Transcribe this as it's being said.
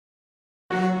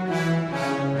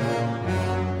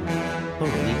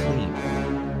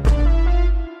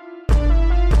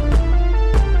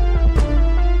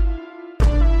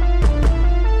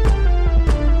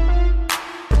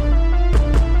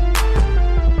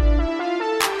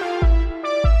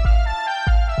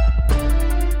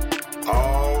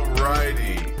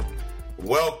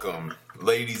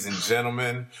ladies and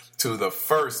gentlemen, to the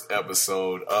first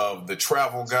episode of The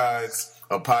Travel Guides,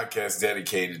 a podcast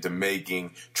dedicated to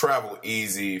making travel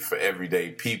easy for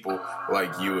everyday people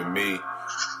like you and me.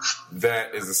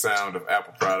 That is the sound of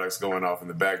Apple products going off in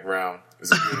the background.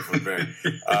 It's a beautiful thing.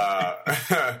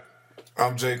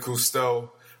 I'm Jay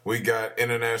Cousteau. We got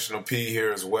International P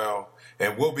here as well,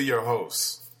 and we'll be your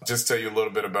hosts. Just tell you a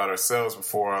little bit about ourselves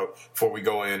before we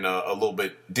go in a little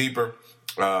bit deeper.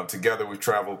 Together, we've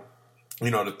traveled,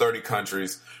 to 30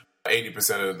 countries,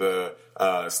 80% of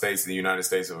the states of the United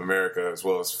States of America, as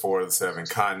well as 4 of the 7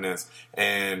 continents,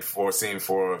 and seeing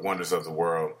 4 wonders of the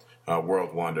world,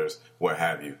 world wonders, what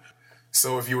have you.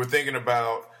 So if you were thinking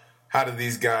about how do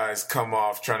these guys come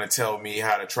off trying to tell me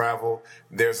how to travel,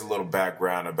 there's a little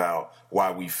background about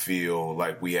why we feel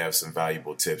like we have some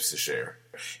valuable tips to share.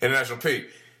 International P,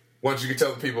 why don't you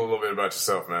tell the people a little bit about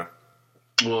yourself, man?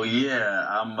 Well, yeah,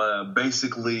 I'm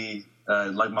basically,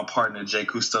 like my partner Jay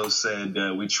Cousteau said,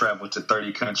 we traveled to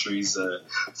 30 countries,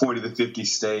 40 to 50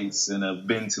 states, and I've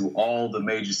been to all the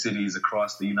major cities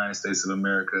across the United States of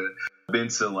America. I've been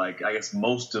to,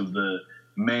 most of the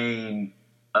main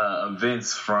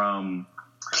events, from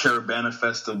Caribana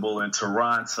Festival in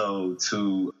Toronto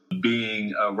to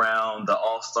being around the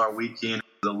All-Star Weekend,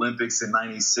 the Olympics in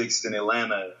 '96 in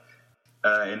Atlanta,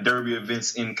 and Derby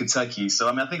events in Kentucky. So,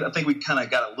 I think we kind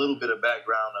of got a little bit of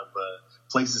background of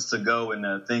places to go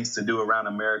and things to do around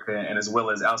America, and as well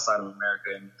as outside of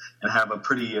America, and have a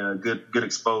pretty good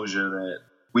exposure. That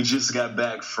we just got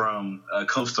back from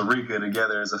Costa Rica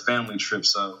together as a family trip.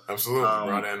 So absolutely,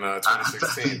 right in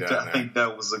 2016. I think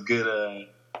that was a good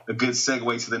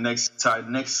segue to the next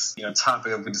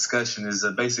topic of the discussion is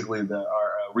basically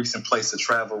our recent place to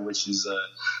travel, which is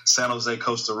San Jose,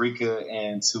 Costa Rica,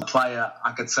 and to Playa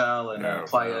Acatal and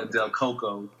Playa del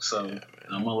Coco. So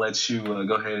I'm gonna let you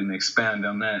go ahead and expand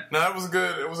on that. No, it was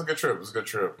good. It was a good trip. It was a good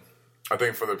trip. I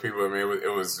think for the people,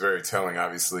 it was very telling.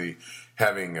 Obviously,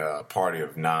 having a party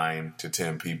of 9 to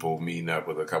 10 people, meeting up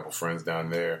with a couple friends down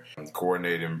there,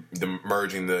 coordinating,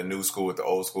 merging the new school with the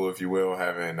old school, if you will,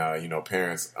 having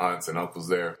parents, aunts, and uncles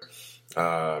there.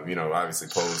 Obviously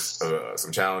posed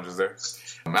some challenges there.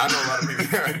 I know a lot of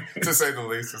people, to say the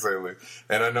least.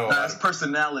 And I know it's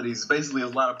personalities. Basically, a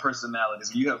lot of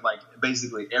personalities. You have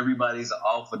basically everybody's an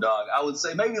alpha dog. I would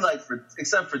say maybe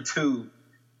except for 2.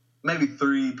 Maybe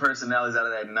 3 personalities out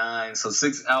of that 9, so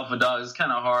 6 alpha dogs. It's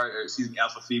kind of hard,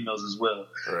 alpha females as well.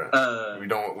 Right.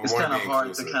 It's kind of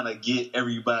hard to kind of get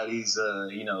everybody's,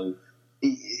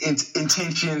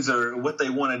 intentions or what they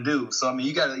want to do. So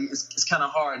it's kind of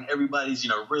hard, and everybody's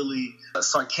really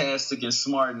sarcastic and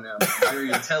smart and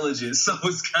very intelligent. So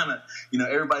it's kind of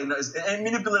everybody knows and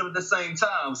manipulative at the same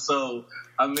time. So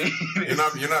you're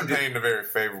not painting a very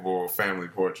favorable family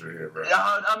portrait here, bro.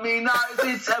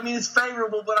 It's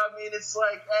favorable, but it's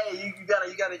like, hey, you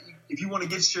gotta if you want to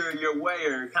get your way,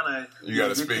 or kind of you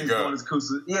gotta speak up.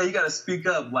 You gotta speak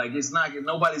up. Like, it's not,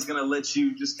 nobody's gonna let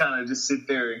you just kind of just sit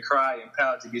there and cry and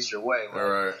pout to get your way. All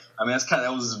right.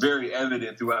 That was very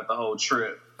evident throughout the whole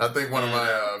trip. I think one of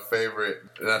my favorite,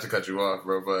 not to cut you off,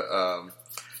 bro, but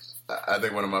I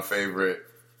think one of my favorite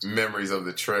memories of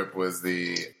the trip was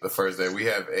the first day. We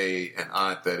have an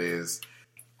aunt that is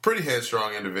pretty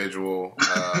headstrong individual.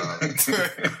 Pretty.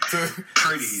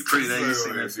 That you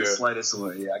sing the slightest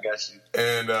way. Yeah, I got you.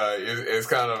 And it's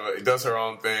kind of, it does her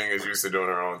own thing, is used to doing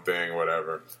her own thing,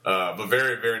 whatever. But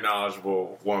very, very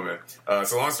knowledgeable woman.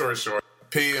 So long story short,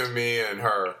 P and me and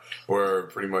her were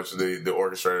pretty much the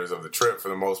orchestrators of the trip for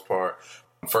the most part.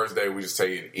 First day, we just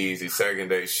take it easy. Second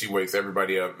day, she wakes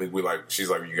everybody up. She's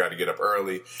like, you got to get up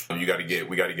early. We got to get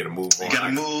a move on. You got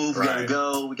to move. Right. We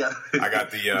got to go. I got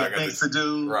things to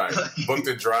do. Right. Booked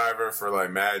a driver for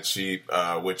mad cheap,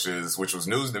 which was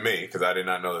news to me, because I did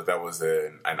not know that was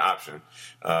an option.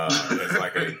 It's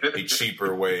like a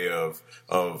cheaper way of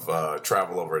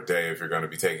travel over a day if you're going to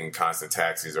be taking constant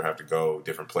taxis or have to go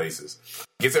different places.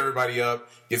 Gets everybody up,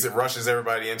 rushes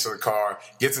everybody into the car,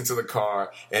 gets into the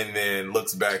car, and then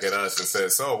looks back at us and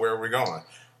says, "So, where are we going?"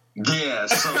 Yeah,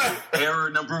 so error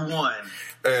number 1.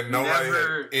 And nobody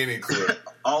had any clue.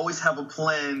 Always have a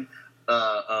plan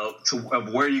of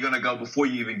where you're going to go before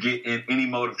you even get in any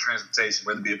mode of transportation,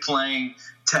 whether it be a plane,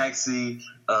 taxi,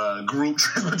 group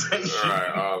transportation.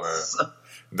 Right, all that. So,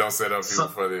 don't set up people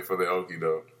for the okie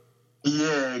doke.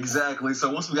 Yeah, exactly. So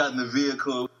once we got in the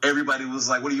vehicle, everybody was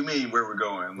like, "What do you mean where we're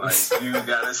going? Like, you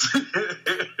got us."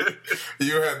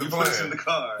 You had the plan. Put us in the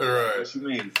car. Right. What you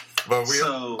mean? But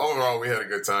overall, we had a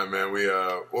good time, man. We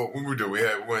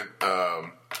went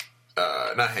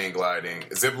not hang gliding,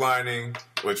 zip lining,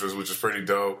 which was pretty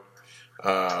dope.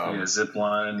 Zip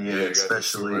lining,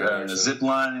 especially zip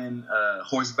lining,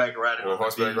 horseback riding.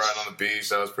 Horseback riding on the beach,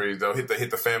 that was pretty dope.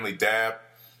 Hit the family dab.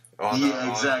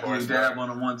 Exactly. Dab on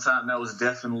the one time, that was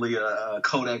definitely a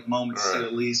Kodak moment, to say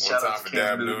the least. Shout out to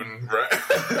Cam Newton. Right.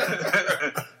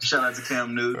 Shout out to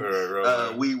Cam Newton.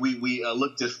 Right. We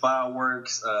looked at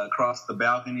fireworks across the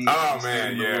balcony. Oh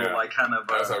man, yeah.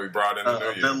 That's how we brought in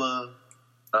the villa.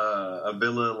 A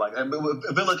villa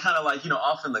kind of like,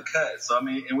 off in the cut. So, I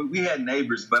mean, and we had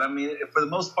neighbors, but I mean, for the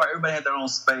most part, everybody had their own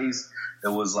space.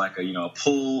 There was like a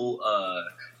pool,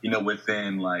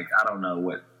 within like, I don't know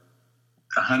what,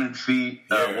 100 feet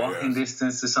walking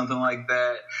distance or something like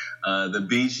that. The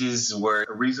beaches were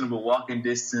a reasonable walking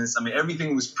distance. I mean,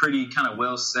 everything was pretty kind of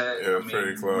well set. Yeah,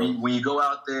 pretty close. When you go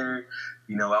out there,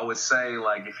 I would say,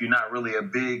 like, if you're not really a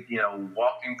big,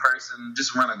 walking person,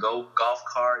 just rent a golf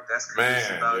cart. That's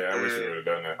man, I wish you would have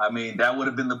done that. I mean, that would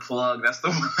have been the plug. That's the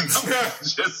one thing I would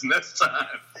suggest next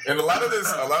time. And a lot of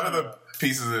the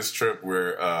pieces of this trip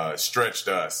were stretched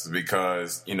us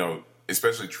because,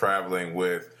 especially traveling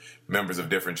with members of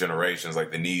different generations,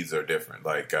 like the needs are different.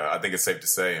 Like, I think it's safe to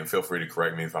say, and feel free to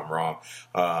correct me if I'm wrong,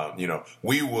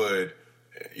 we would,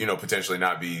 potentially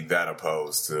not be that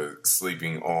opposed to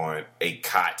sleeping on a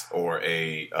cot or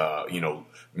a,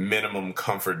 minimum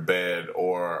comfort bed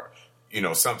or,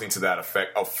 something to that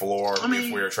effect, a floor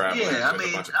if we're traveling with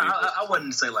a bunch of people. I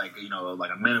wouldn't say like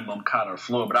a minimum cot or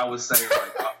floor, but I would say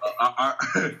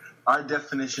like our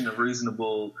definition of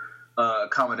reasonable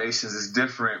accommodations is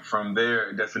different from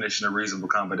their definition of reasonable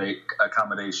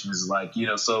accommodations. Like,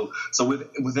 so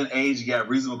within age gap,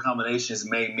 reasonable accommodations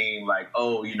may mean like,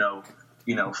 4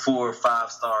 or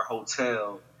 5 star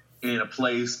hotel in a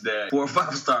place that 4 or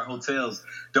 5 star hotels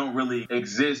don't really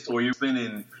exist, or you're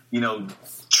spending,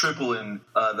 tripling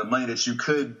the money that you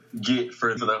could get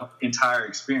for the entire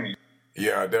experience.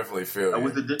 Yeah, I definitely feel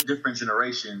with the different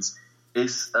generations.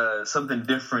 It's something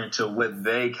different to what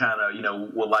they kind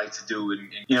of, would like to do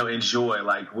and enjoy.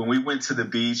 Like when we went to the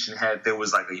beach and there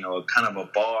was like a kind of a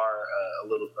bar, a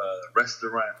little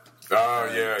restaurant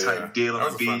type deal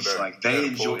on the beach. Like they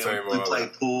enjoyed it. We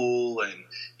played pool and,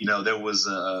 there was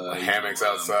hammocks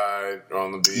outside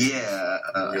on the beach. Yeah,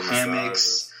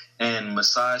 hammocks and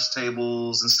massage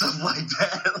tables and stuff like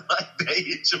that. Like they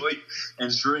enjoyed,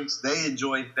 and drinks. They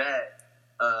enjoyed that.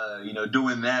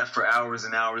 Doing that for hours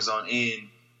and hours on end,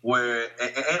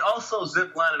 and also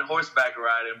zip line and horseback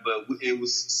riding, but it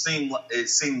seemed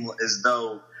as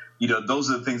though, those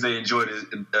are the things they enjoyed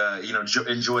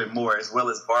more, as well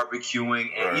as barbecuing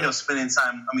and, spending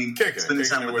time, spending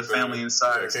time with the family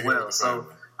inside as well. So,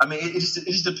 I mean, it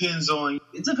just depends on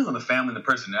the family and the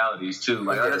personalities too.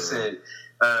 Like I said,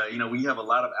 when you have a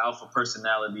lot of alpha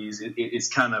personalities, it's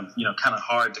kind of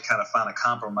hard to kind of find a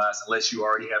compromise unless you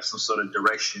already have some sort of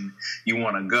direction you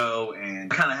want to go and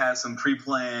kind of have some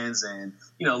pre-plans. And,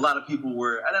 a lot of people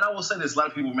were, and I will say this, a lot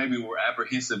of people maybe were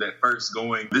apprehensive at first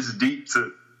going this deep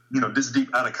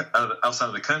outside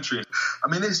of the country. I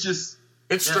mean, it's just,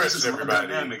 it stretched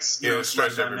everybody. It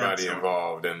stretched everybody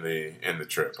involved in the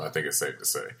trip. I think it's safe to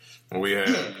say. We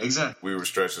were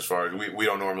stretched as far as we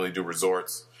don't normally do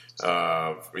resorts.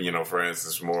 For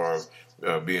instance, more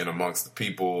of being amongst the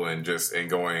people and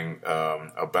going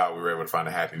about. We were able to find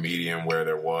a happy medium where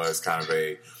there was kind of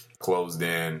a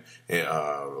closed-in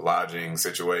lodging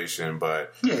situation,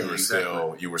 but you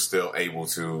were still able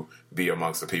to be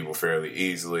amongst the people fairly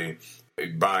easily.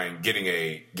 Getting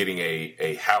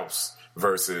a house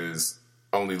versus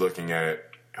only looking at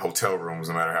hotel rooms,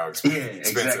 no matter how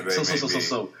expensive they may be.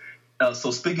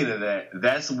 So speaking of that,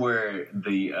 that's where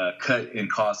the cut in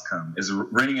cost come. Is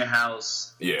renting a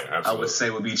house, absolutely. I would say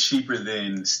would be cheaper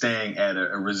than staying at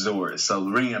a resort. So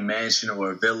renting a mansion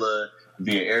or a villa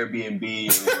via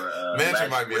Airbnb or mansion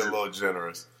might be a little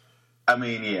generous. I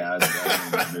mean,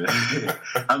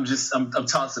 I'm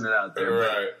tossing it out there,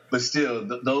 right. But still,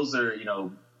 those are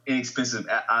inexpensive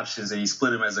options, and you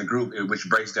split them as a group, which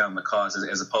breaks down the cost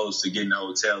as opposed to getting a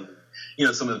hotel.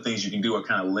 Some of the things you can do are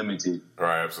kind of limited.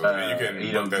 Right, absolutely. You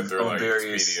can look that through on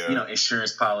various,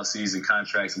 insurance policies and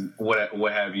contracts and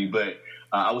what have you. But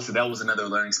I would say that was another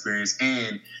learning experience.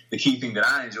 And the key thing that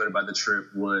I enjoyed about the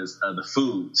trip was the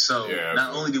food. So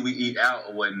not only did we eat out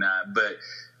or whatnot, but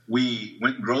we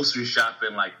went grocery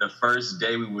shopping like the first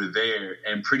day we were there,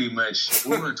 and pretty much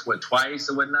we went twice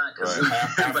or whatnot. Right.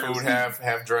 Half food,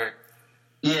 half drink.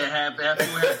 Yeah, half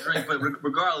food, half drink. But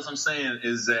regardless, I'm saying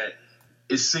is that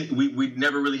we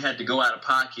never really had to go out of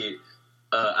pocket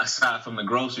aside from the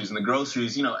groceries. And the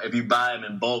groceries, if you buy them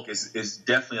in bulk, it's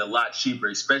definitely a lot cheaper,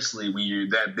 especially when you're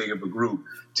that big of a group,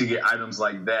 to get items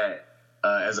like that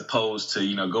as opposed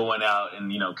to, going out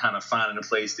and, kind of finding a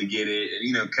place to get it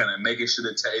and, kind of making sure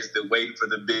is the waiting for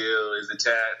the bill, is the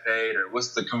tab paid, or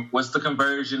what's the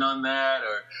conversion on that,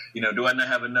 or, do I not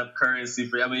have enough currency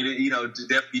for,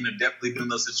 definitely been in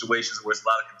those situations where it's a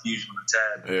lot of confusion on the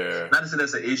tab. Yeah. Not to say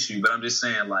that's an issue, but I'm just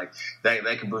saying like that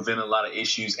can prevent a lot of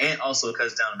issues and also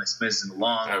cuts down on expenses in the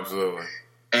long run. Absolutely.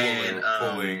 And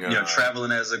pulling,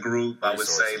 traveling as a group, resources. I would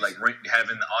say like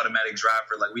having the automatic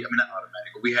driver, not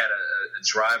automatic, but we had a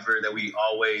driver that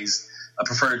a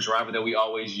preferred driver that we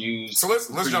always use. So let's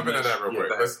jump into that real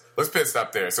quick. Let's pit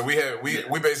stop there. So we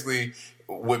basically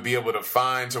would be able to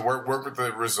work with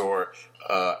the resort,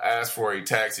 ask for a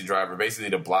taxi driver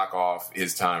basically to block off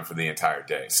his time for the entire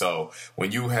day. So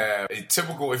when you have if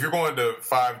you're going to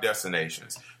 5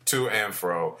 destinations, to and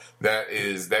fro, that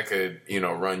could,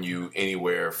 run you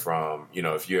anywhere from,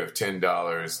 if you have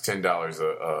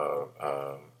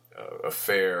 $10 a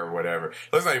fare or whatever.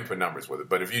 Let's not even put numbers with it.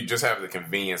 But if you just have the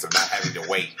convenience of not having to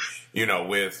wait,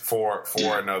 for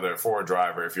a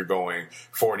driver, if you're going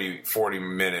 40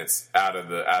 minutes out of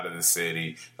the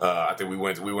city, I think we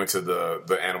went to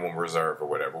the animal reserve or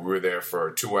whatever. We were there for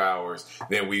 2 hours.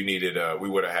 Then we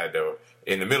would have had to,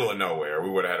 in the middle of nowhere,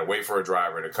 we would have had to wait for a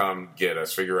driver to come get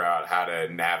us, figure out how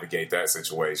to navigate that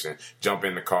situation, jump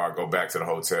in the car, go back to the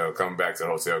hotel, come back to the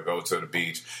hotel, go to the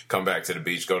beach, come back to the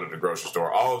beach, go to the grocery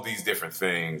store, all of these different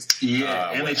things.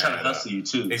 Yeah, and they try to hustle you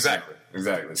too. Exactly.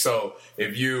 So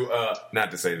if you,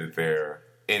 not to say that they're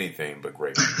anything but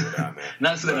great people down there.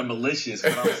 Not to say they're malicious,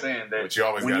 but I'm saying that but you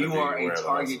always when you are a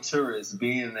target tourist,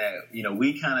 being that,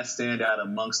 we kind of stand out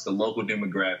amongst the local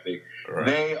demographic, right.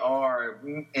 They are,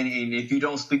 and if you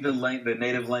don't speak the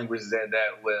native language that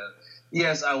well,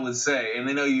 yes, I would say, and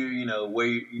they know where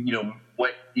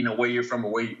you're from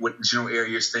or what general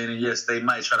area you're staying in. Yes, they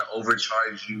might try to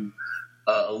overcharge you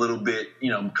a little bit,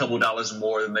 a couple dollars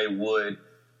more than they would,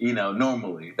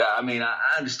 normally.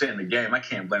 I understand the game. I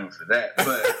can't blame them for that.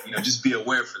 But, just be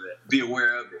aware for that. Be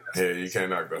aware of it. Yeah, you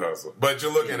can't knock the hustle. But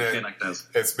you're looking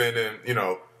at spending,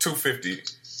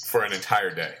 $250 for an entire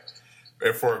day.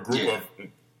 And for a group of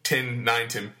 10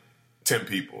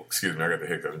 people. Excuse me, I got the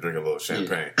hiccup. I'm drinking a little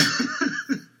champagne.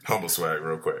 Yeah. Humble swag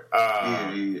real quick.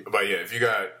 But yeah, if you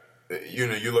got,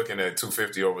 you're looking at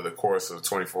 $250 over the course of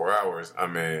 24 hours,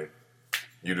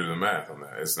 you do the math on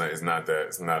that. It's not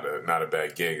a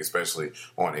bad gig, especially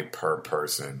on a per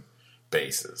person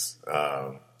basis.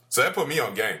 So that put me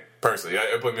on game personally.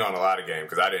 It put me on a lot of game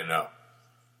because I didn't know.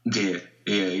 Yeah.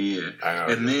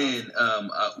 And then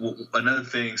another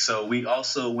thing. So we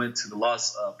also went to the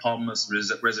Las Palmas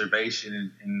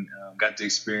Reservation and got to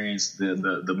experience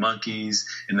the monkeys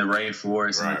in the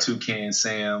rainforest, right. And the toucan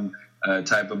Sam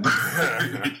type of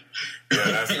bird.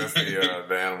 Yeah, that's the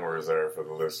animal reserve for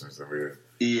the listeners that we.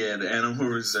 Yeah, the animal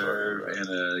reserve,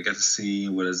 and got to see a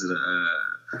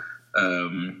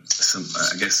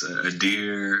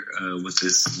deer with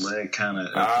this leg kind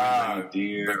of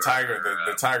deer. The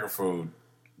tiger food.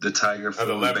 The tiger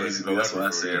food, basically. That's what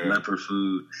I said. Leopard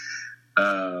food.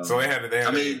 So they had.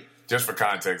 Just for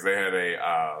context, they had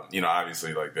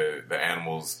obviously like the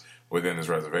animals within this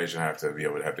reservation have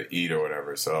to eat or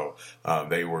whatever. So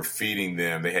they were feeding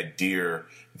them. They had deer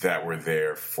that were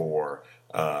there for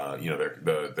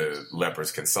the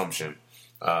leopards' consumption.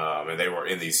 And they were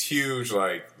in these huge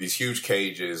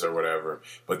cages or whatever,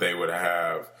 but they would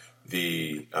have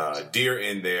the deer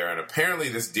in there, and apparently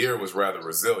this deer was rather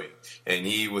resilient, and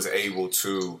he was able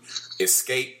to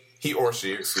escape. He or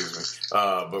she,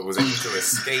 but was able to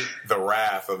escape the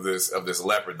wrath of this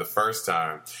leopard the first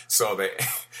time. So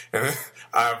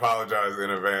I apologize in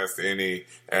advance to any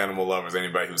animal lovers,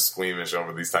 anybody who's squeamish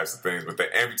over these types of things, but they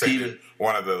amputated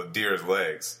one of the deer's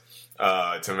legs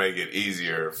to make it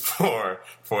easier for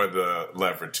the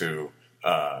leopard to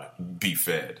be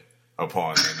fed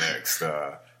upon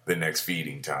the next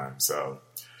feeding time. So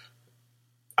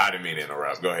I didn't mean to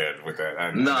interrupt. Go ahead with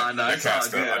that. No, it's all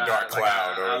good. A dark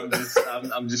cloud.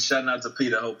 I'm just shouting out to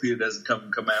Peter. I hope Peter doesn't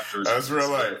come after us. That's real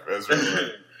life.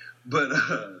 But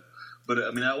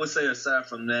I would say aside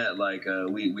from that,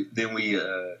 we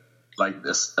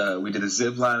did a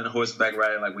zip line and horseback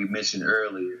riding, like we mentioned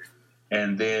earlier,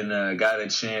 and then got a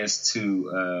chance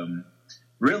to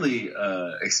really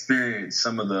experience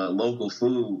some of the local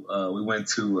food. We went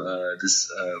to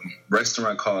this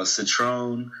restaurant called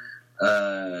Citron.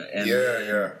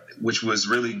 Which was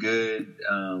really good.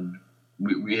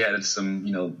 We had some,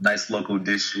 nice local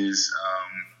dishes.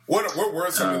 What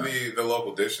were some of the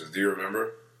local dishes? Do you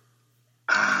remember?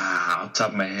 Off the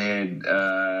top of my head,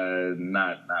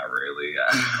 not really.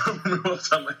 I don't remember off the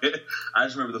top of my head. I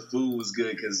just remember the food was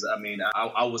good because I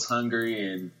was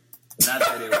hungry and Not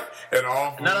that it. And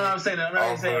all food, no, I'm saying I'm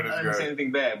not saying good.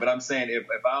 anything bad, but I'm saying if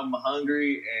I'm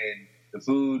hungry and the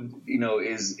food,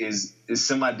 is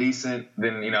semi decent,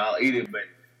 then I'll eat it. But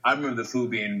I remember the food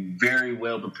being very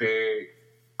well prepared.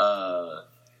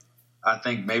 I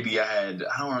think maybe I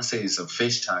don't want to say some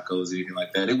fish tacos or anything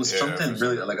like that. It was something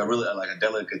really like a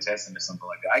delicatessen or something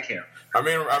like that. I can't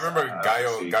remember. I remember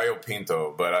gallo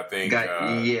pinto, but I think I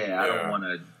don't want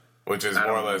to. Which is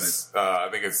more or less, I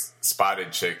think it's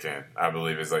spotted chicken, I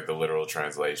believe is like the literal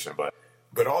translation. But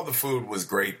all the food was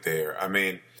great there. I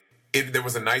mean, there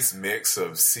was a nice mix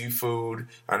of seafood.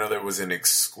 I know there was an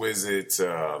exquisite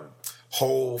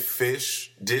whole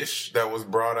fish dish that was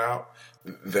brought out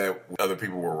that other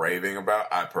people were raving about.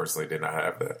 I personally did not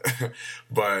have that.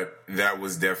 But that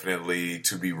was definitely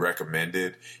to be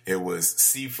recommended. It was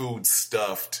seafood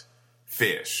stuffed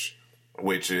fish,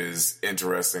 which is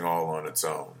interesting all on its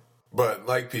own. But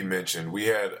like P mentioned, we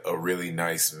had a really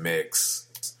nice mix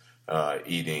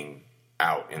eating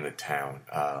out in the town.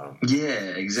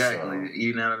 Yeah, exactly. So.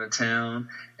 Eating out of the town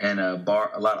and a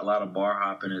lot of bar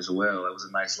hopping as well. It was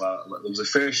a nice lot. It was a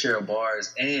fair share of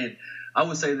bars. And I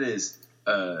would say this: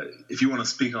 if you want to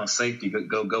speak on safety,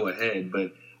 go ahead.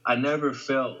 But I never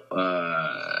felt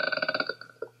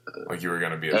like you were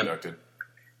going to be abducted.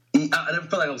 I never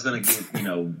felt like I was going to get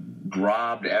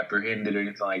robbed, apprehended, or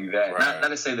anything like that. Right. Not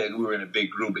to say that we were in a big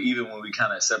group, but even when we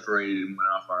kind of separated and went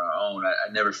off on our own, I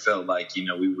never felt like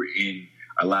we were in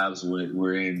our lives.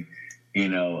 We're in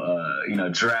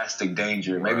drastic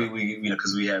danger. Right. Maybe we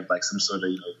because we have like some sort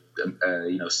of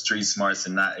street smarts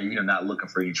and not looking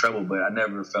for any trouble. But I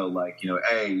never felt like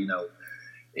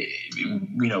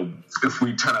if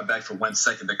we turn our back for 1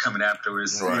 second, they're coming after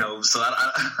us. Right. So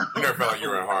I you never felt like you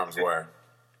were in harm's way.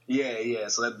 Yeah.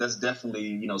 So that's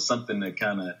definitely something to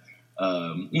kind of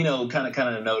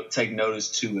take notice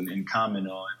to and comment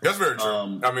on. That's very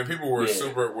true. I mean, people were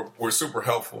super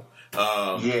helpful.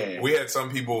 We had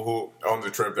some people who on the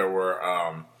trip that were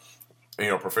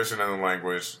proficient in the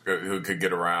language who could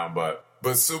get around, but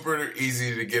super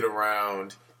easy to get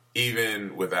around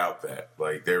even without that.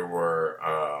 Like there were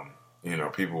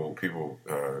people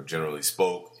generally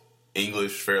spoke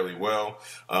English fairly well.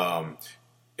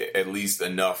 At least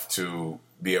enough to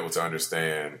be able to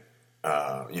understand,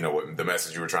 what the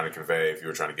message you were trying to convey. If you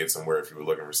were trying to get somewhere, if you were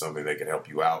looking for something, they could help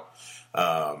you out.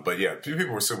 But yeah, people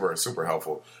were super, super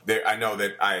helpful. I know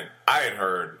that I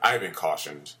had been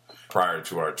cautioned prior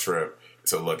to our trip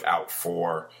to look out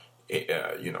for,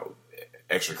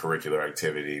 extracurricular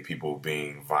activity, people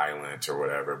being violent or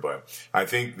whatever. But I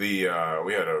think we had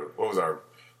what was our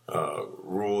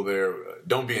rule there?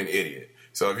 Don't be an idiot.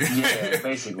 So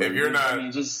basically, if you're not,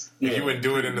 if you wouldn't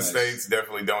do it in the States,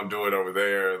 definitely don't do it over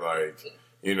there. Like,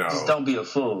 just don't be a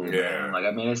fool. Yeah. Man. Like,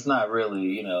 I mean, it's not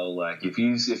really, like if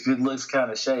it looks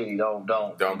kind of shady, don't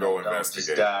go investigate.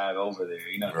 Just dive over there.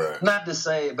 Right. Not to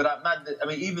say, but I'm not. I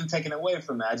mean, even taken away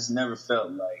from it, I just never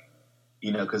felt like.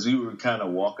 Because we were kind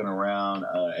of walking around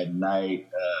at night.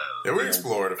 We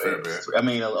explored a fair bit. I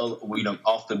mean,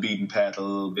 off the beaten path a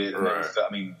little bit. Right.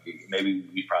 Maybe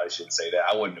we probably shouldn't say that.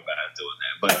 I wouldn't have been doing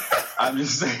that, but I'm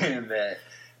just saying that.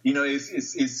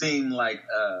 It seemed like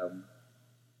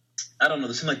I don't know.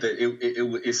 It seemed like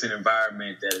it's an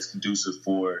environment that is conducive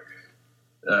for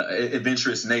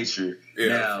adventurous nature. Yeah.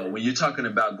 Now, when you're talking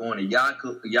about going to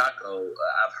Yako,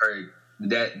 I've heard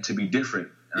that to be different.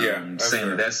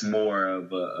 Saying that's more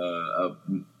of a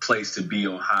place to be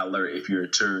on high alert if you're a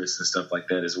tourist and stuff like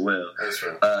that as well. That's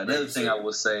right. Another thing I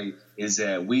will say is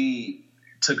that we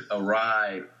took a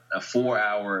ride, a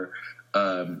 4-hour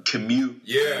commute.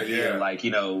 Yeah. Like,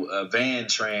 a van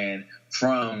tran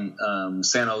from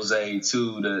San Jose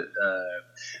to the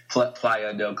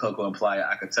Playa del Coco and Playa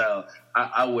Acatal.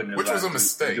 I wouldn't have Which was a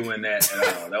mistake. Doing that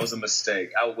at all. That was a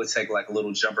mistake. I would take like a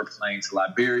little jumper plane to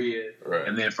Liberia, right.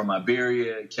 And then from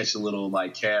Liberia catch a little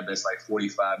like cab that's like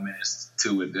 45 minutes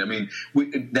to it. I mean,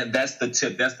 that's the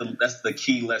tip. That's the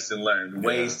key lesson learned.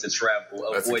 Ways to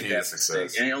travel, avoid that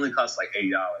mistake. And it only costs like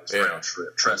 $8 round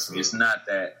trip. Trust me, it's not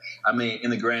that. I mean, in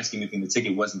the grand scheme of things, the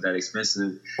ticket wasn't that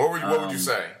expensive. What would you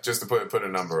say? Just to put a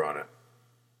number on it.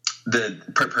 The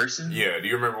per person? Yeah. Do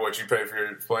you remember what you paid for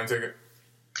your plane ticket?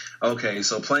 Okay,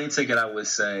 so plane ticket, I would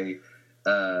say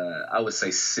six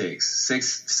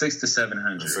to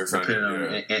 700, depending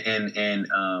on.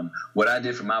 And what I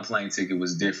did for my plane ticket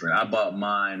was different. I bought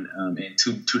mine in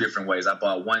two different ways. I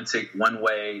bought one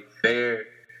way there,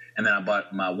 and then I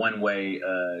bought my one way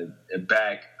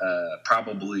back.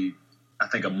 Probably, I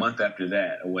think a month after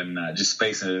that, or whatnot, just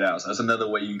spacing it out. So that's another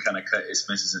way you can kind of cut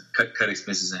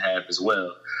expenses in half as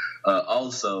well.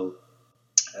 Also,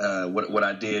 what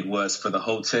I did was for the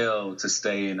hotel to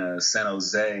stay in San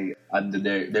Jose.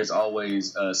 There's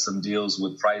always some deals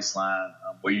with Priceline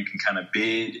where you can kind of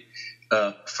bid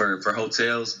for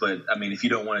hotels. But I mean, if you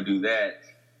don't want to do that,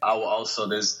 I will also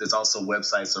there's also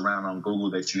websites around on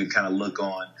Google that you can kind of look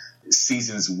on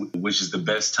seasons, which is the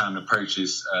best time to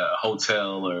purchase a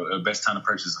hotel or best time to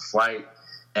purchase a flight,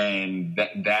 and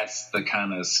that's the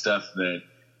kind of stuff that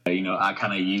I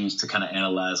kind of use to kind of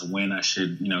analyze when I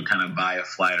should kind of buy a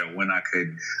flight, or when I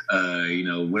could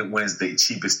when is the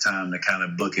cheapest time to kind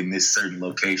of book in this certain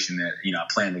location that I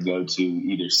plan to go to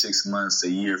either 6 months, a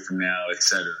year from now,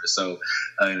 etc. So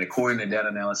and according to data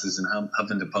analysis in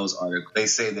Huffington Post article, they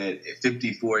say that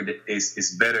 54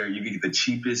 is better. You can get the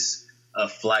cheapest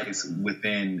flights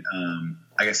within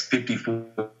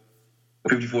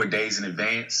 54 days in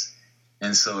advance.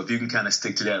 And so if you can kind of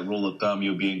stick to that rule of thumb,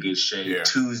 you'll be in good shape. Yeah.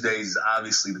 Tuesdays is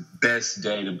obviously the best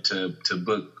day to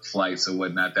book flights or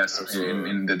whatnot.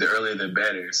 And the earlier the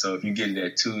better. So if you get it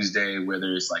at Tuesday,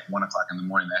 whether it's like 1 o'clock in the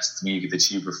morning, that's to me you get the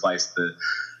cheaper flights.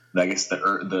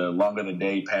 The longer the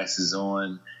day passes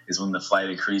on is when the flight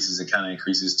increases. It kind of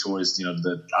increases towards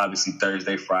the obviously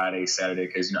Thursday, Friday, Saturday,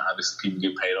 because obviously people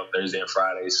get paid on Thursday and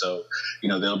Friday, so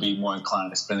they'll be more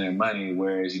inclined to spend their money.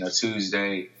 Whereas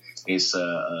Tuesday, it's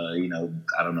I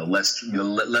don't know, less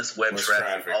web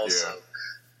traffic also.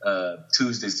 Yeah.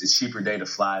 Tuesday's a cheaper day to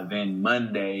fly than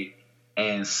Monday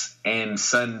and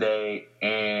Sunday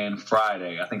and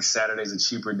Friday. I think Saturday's a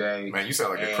cheaper day. Man, you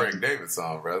sound like a Craig David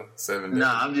song, brother. 7 days. No,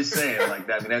 I'm just saying like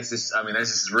that. That's just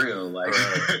real. Like,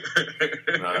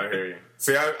 no, I hear you.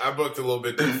 See, I booked a little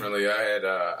bit differently.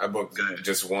 I booked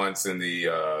just once in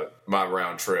the my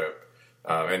round trip.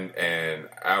 And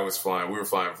I was flying. We were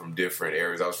flying from different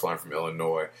areas. I was flying from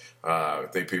Illinois. I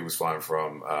think Pete was flying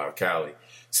from Cali.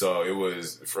 So it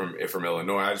was from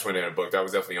Illinois. I just went in and booked. I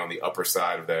was definitely on the upper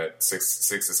side of that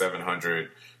 600 to 700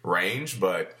 range,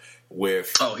 but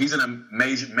with he's in a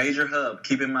major hub.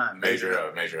 Keep in mind, major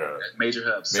hub.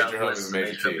 Southwest is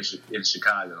major hub in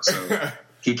Chicago. So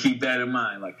keep that in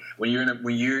mind. Like when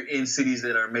you're in cities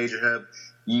that are a major hub,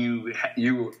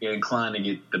 you're inclined to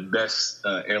get the best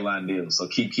airline deals. So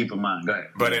keep in mind. Go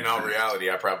ahead. But in all reality,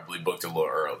 I probably booked a little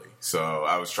early. So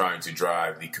I was trying to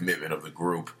drive the commitment of the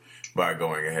group by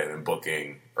going ahead and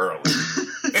booking early.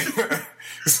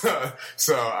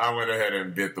 So I went ahead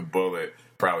and bit the bullet.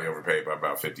 Probably overpaid by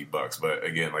about $50. But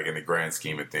again, like in the grand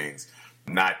scheme of things,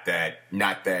 not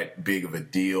that big of a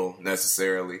deal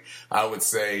necessarily. I would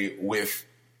say with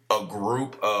a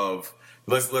group of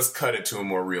Let's cut it to a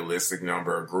more realistic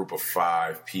number. A group of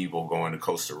 5 people going to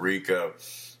Costa Rica.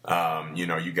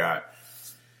 You got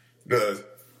the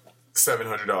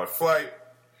 $700 flight.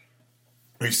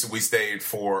 We stayed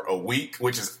for a week,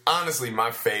 which is honestly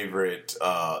my favorite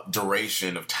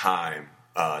duration of time.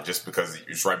 Just because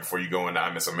it's right before you go into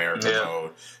I Miss America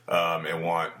mode and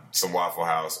want some Waffle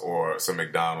House or some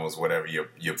McDonald's, whatever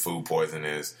your food poison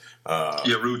is.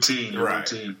 Your routine.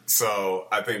 Routine. So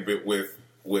I think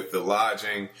with the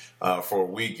lodging for a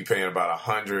week, you're paying about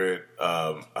 $100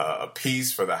 a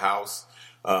piece for the house.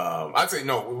 I'd say we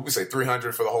would say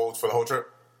 $300 for the whole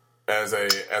trip as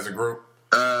a group.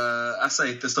 I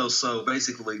say so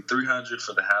basically $300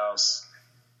 for the house.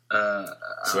 So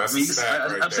that's a stack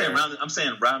right there. I'm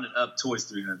saying rounding up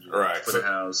towards $300 for the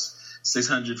house.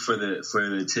 $600 for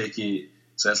the ticket.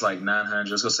 So that's like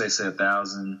 $900. Let's go say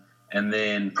 $1,000. And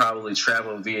then probably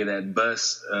travel via that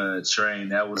bus train.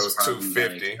 That was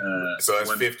 $250. So that's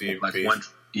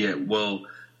 $50.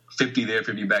 50 there,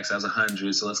 50 back. So that's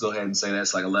 $100. So let's go ahead and say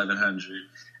that's like $1,100.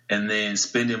 And then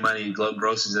spending money,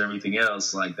 groceries and everything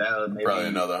else like that. Maybe probably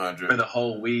another $100 for the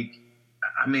whole week.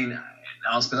 I mean,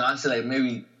 I'd say like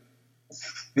maybe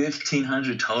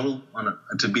 $1,500 total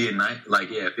to be a night. Like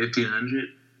 $1,500,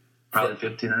 probably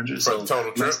 $1,500. So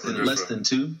total trip, less than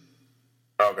 $2,000.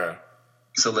 Okay.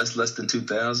 So less than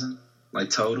 2,000, like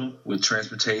total with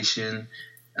transportation,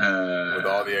 with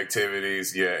all the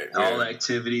activities, all the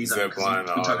activities. Zip line,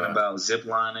 we're talking about zip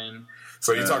lining.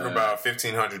 So you're talking about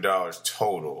 $1,500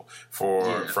 total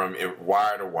from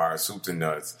wire to wire, soup to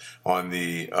nuts on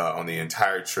the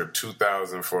entire trip.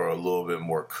 $2,000 for a little bit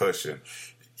more cushion.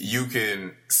 You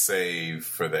can save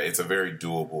for that. It's a very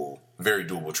doable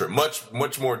trip. Much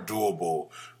more doable.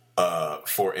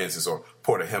 For instance, or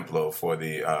Puerto Ejemplo for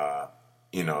the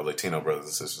Latino brothers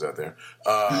and sisters out there,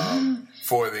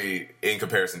 in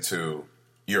comparison to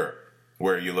Europe,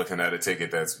 where you're looking at a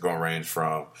ticket that's going to range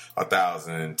from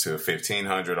 $1,000 to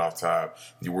 $1,500 off top.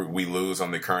 We lose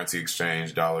on the currency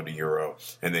exchange, dollar to euro,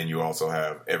 and then you also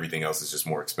have everything else is just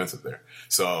more expensive there.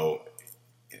 So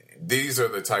these are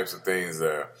the types of things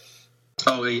that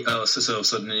So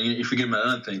you forget my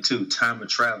other thing too. Time of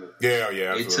travel. Yeah.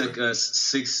 It took us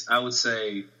 6. I would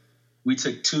say we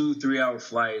took 2 3-hour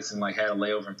flights and like had a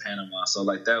layover in Panama. So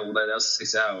like that was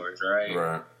 6 hours, right?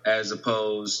 Right. As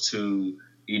opposed to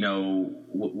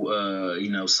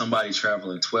somebody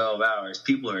traveling 12 hours.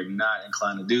 People are not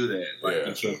inclined to do that. Like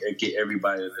you can't get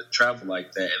everybody to travel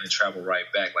like that and then travel right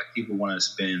back. Like people want to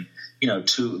spend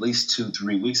at least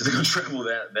 2-3 weeks if they're gonna travel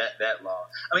that long.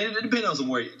 I mean, it depends on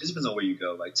where you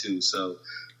go, like too. So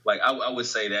like I would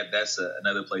say that's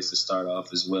another place to start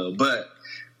off as well. But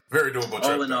very doable trip.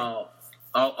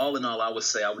 All in all, I would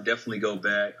say I would definitely go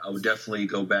back. I would definitely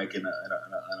go back in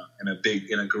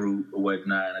a group or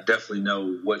whatnot. And I definitely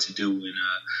know what to do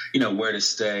and where to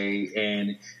stay.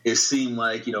 And it seemed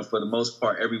like for the most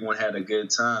part everyone had a good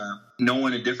time.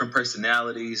 Knowing the different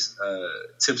personalities,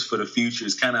 tips for the future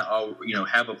is kind of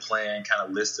have a plan, kind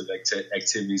of list of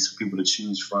activities for people to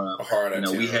choose from.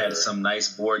 We had some nice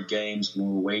board games when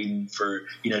we were waiting for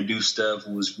do stuff,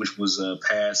 which was a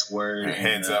password. And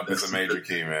heads up is a major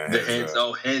key, man. Heads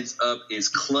up is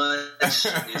clutch.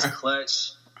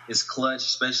 It's clutch,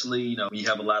 especially when you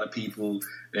have a lot of people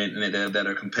that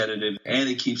are competitive, and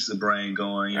it keeps the brain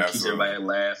going. It keeps everybody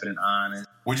laughing and honest.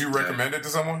 Would you recommend it to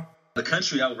someone? The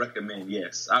country I would recommend,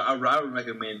 yes. I would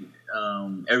recommend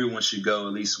everyone should go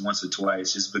at least once or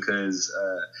twice, just because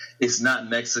it's not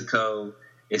Mexico,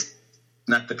 it's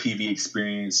not the PV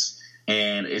experience,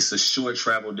 and it's a short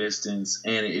travel distance,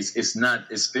 and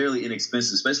it's fairly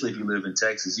inexpensive, especially if you live in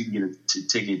Texas. You can get a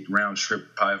ticket round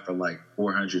trip probably for like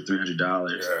 $400,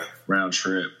 $300 round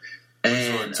trip.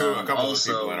 And a couple of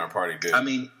people in our party did. I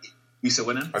mean, you said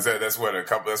what now? I said that's what a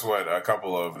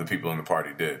couple of the people in the party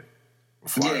did.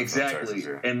 Yeah, exactly.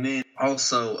 Texas, and then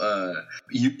also,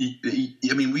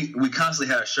 we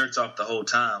constantly had our shirts off the whole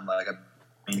time. Like,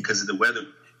 because of the weather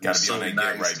was so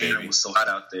nice, and it was so hot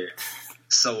out there.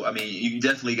 So, you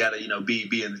definitely got to, be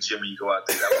in the gym when you go out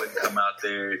there. I wouldn't come out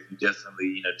there if you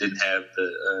definitely, didn't have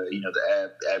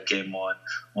the ab game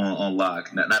on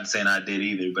lock. Not saying I did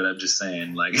either, but I'm just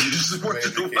saying, like,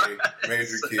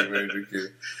 major key.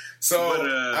 So,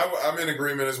 I'm in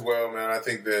agreement as well, man. I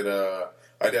think that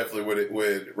I definitely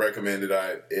would recommend it.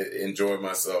 I enjoyed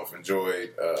myself,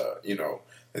 enjoyed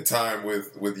the time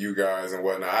with you guys and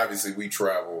whatnot. Obviously, we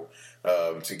travel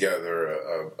together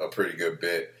a pretty good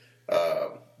bit.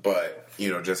 But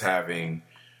just having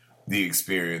the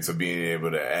experience of being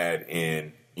able to add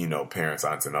in, parents,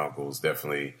 aunts, and uncles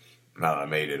definitely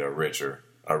made it a richer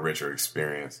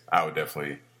experience. I would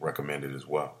definitely recommend it as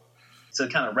well. To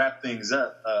kind of wrap things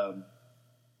up,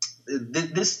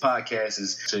 this podcast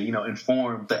is to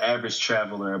inform the average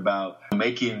traveler about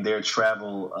making their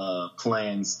travel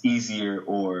plans easier,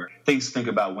 or things to think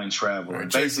about when traveling. Right,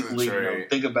 basically,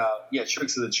 think about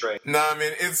tricks of the trade. No,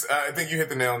 I think you hit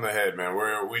the nail on the head, man.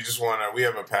 We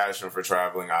have a passion for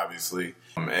traveling, obviously,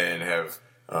 and have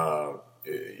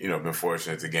been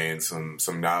fortunate to gain some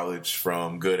knowledge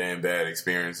from good and bad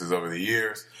experiences over the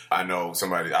years. I know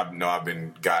I've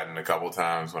been gotten a couple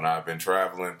times when I've been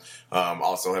traveling.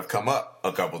 Also have come up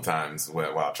a couple times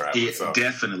while traveling. Yeah, so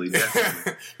definitely.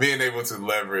 Being able to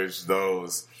leverage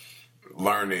those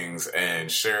learnings and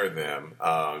share them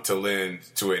to lend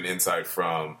to an insight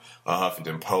from a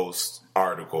Huffington Post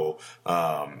article.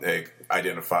 They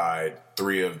identified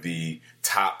 3 of the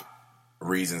top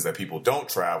reasons that people don't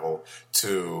travel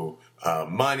to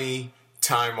money,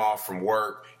 time off from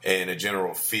work, and a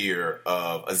general fear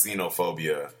of a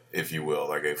xenophobia, if you will,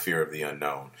 like a fear of the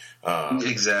unknown.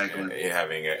 Exactly.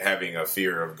 Having a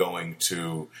fear of going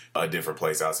to a different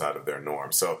place outside of their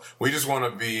norm. So we just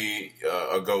want to be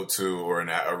a go-to or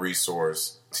a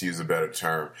resource, to use a better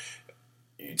term,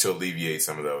 to alleviate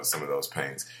some of those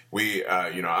pains. We're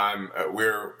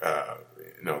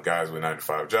guys with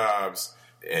 9-to-5 jobs,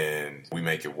 and we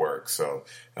make it work. So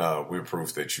we're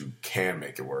proof that you can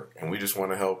make it work. And we just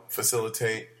want to help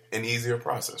facilitate an easier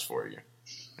process for you,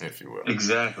 if you will.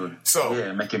 Exactly.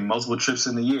 So making multiple trips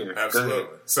in the year.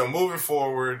 Absolutely. So moving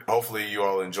forward, hopefully you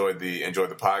all enjoyed the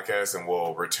podcast, and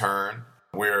we'll return.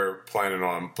 We're planning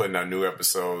on putting out new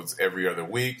episodes every other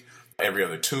week, every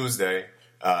other Tuesday.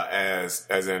 As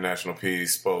International P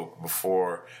spoke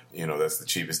before, that's the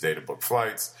cheapest day to book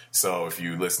flights. So if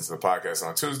you listen to the podcast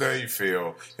on Tuesday, you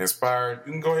feel inspired,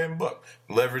 you can go ahead and book.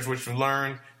 Leverage what you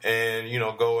learn, and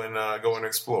go and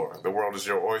explore. The world is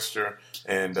your oyster,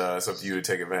 and it's up to you to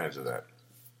take advantage of that.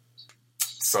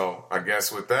 So I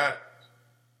guess with that,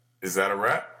 is that a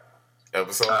wrap?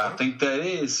 Episode 1? I think that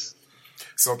is.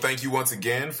 So thank you once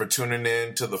again for tuning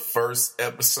in to the first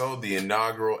episode, the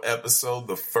inaugural episode,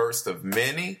 the first of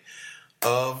many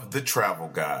of the Travel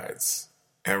Guides.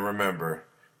 And remember,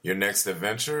 Your next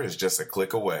adventure is just a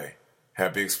click away.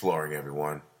 Happy exploring,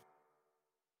 everyone.